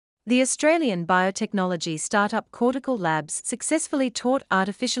The Australian biotechnology startup Cortical Labs successfully taught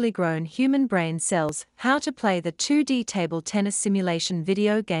artificially grown human brain cells how to play the 2D table tennis simulation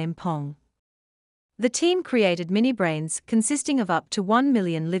video game Pong. The team created mini-brains consisting of up to 1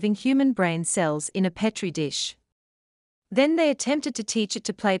 million living human brain cells in a petri dish. Then they attempted to teach it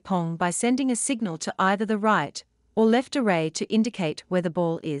to play Pong by sending a signal to either the right or left array to indicate where the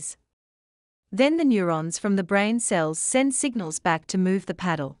ball is. Then the neurons from the brain cells send signals back to move the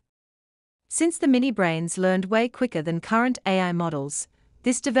paddle. Since the mini-brains learned way quicker than current AI models,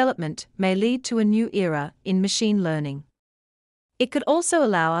 this development may lead to a new era in machine learning. It could also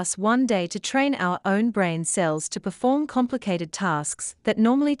allow us one day to train our own brain cells to perform complicated tasks that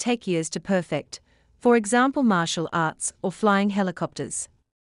normally take years to perfect, for example martial arts or flying helicopters.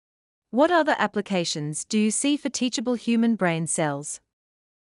 What other applications do you see for teachable human brain cells?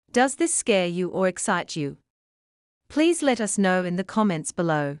 Does this scare you or excite you? Please let us know in the comments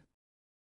below.